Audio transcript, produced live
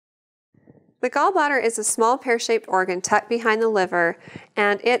The gallbladder is a small pear-shaped organ tucked behind the liver,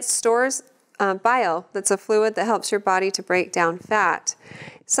 and it stores bile. That's a fluid that helps your body to break down fat.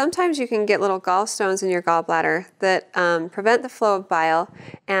 Sometimes you can get little gallstones in your gallbladder that prevent the flow of bile,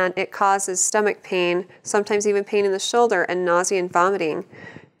 and it causes stomach pain, sometimes even pain in the shoulder, and nausea and vomiting.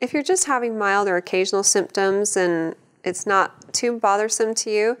 If you're just having mild or occasional symptoms and it's not too bothersome to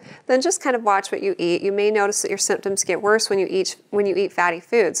you, then just kind of watch what you eat. You may notice that your symptoms get worse when you eat fatty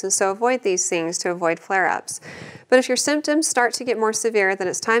foods, and so avoid these things to avoid flare-ups. But if your symptoms start to get more severe, then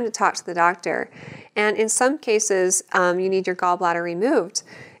it's time to talk to the doctor. And in some cases, you need your gallbladder removed.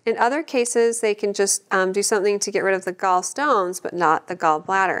 In other cases, they can just do something to get rid of the gallstones, but not the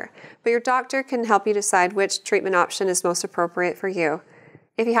gallbladder. But your doctor can help you decide which treatment option is most appropriate for you.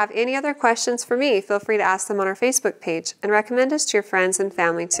 If you have any other questions for me, feel free to ask them on our Facebook page, and recommend us to your friends and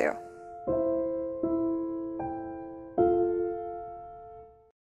family too.